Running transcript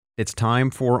It's time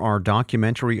for our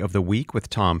documentary of the week with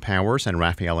Tom Powers and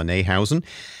Rafaela Nehausen.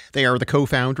 They are the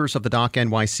co-founders of the Doc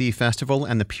NYC Festival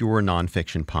and the Pure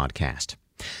Nonfiction podcast.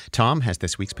 Tom has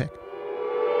this week's pick.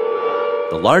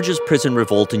 The largest prison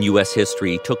revolt in U.S.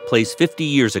 history took place 50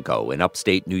 years ago in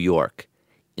upstate New York.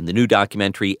 In the new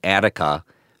documentary Attica,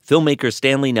 filmmaker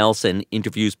Stanley Nelson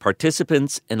interviews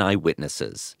participants and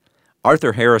eyewitnesses.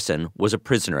 Arthur Harrison was a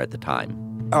prisoner at the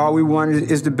time. All we want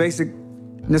is the basic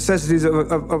necessities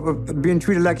of being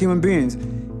treated like human beings.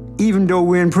 Even though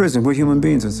we're in prison, we're human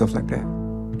beings and stuff like that.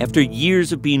 After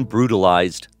years of being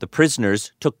brutalized, the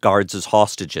prisoners took guards as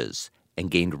hostages and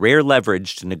gained rare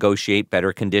leverage to negotiate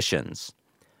better conditions.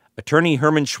 Attorney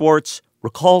Herman Schwartz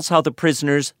recalls how the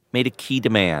prisoners made a key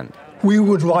demand. We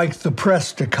would like the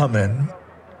press to come in,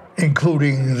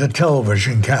 including the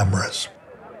television cameras.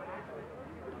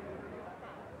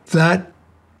 That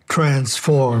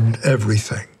transformed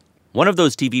everything. One of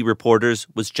those TV reporters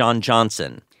was John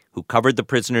Johnson, who covered the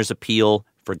prisoners' appeal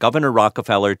for Governor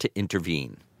Rockefeller to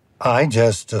intervene. I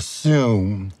just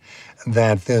assumed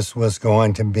that this was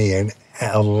going to be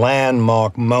a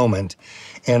landmark moment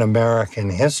in American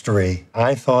history.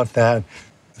 I thought that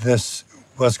this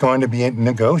was going to be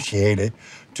negotiated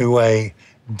to a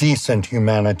decent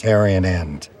humanitarian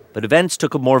end. But events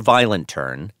took a more violent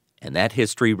turn, and that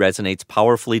history resonates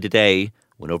powerfully today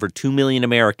when over 2 million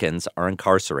Americans are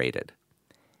incarcerated.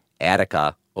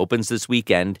 Attica opens this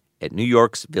weekend at New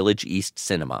York's Village East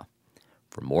Cinema.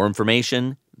 For more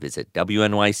information, visit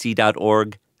wnyc.org/docs.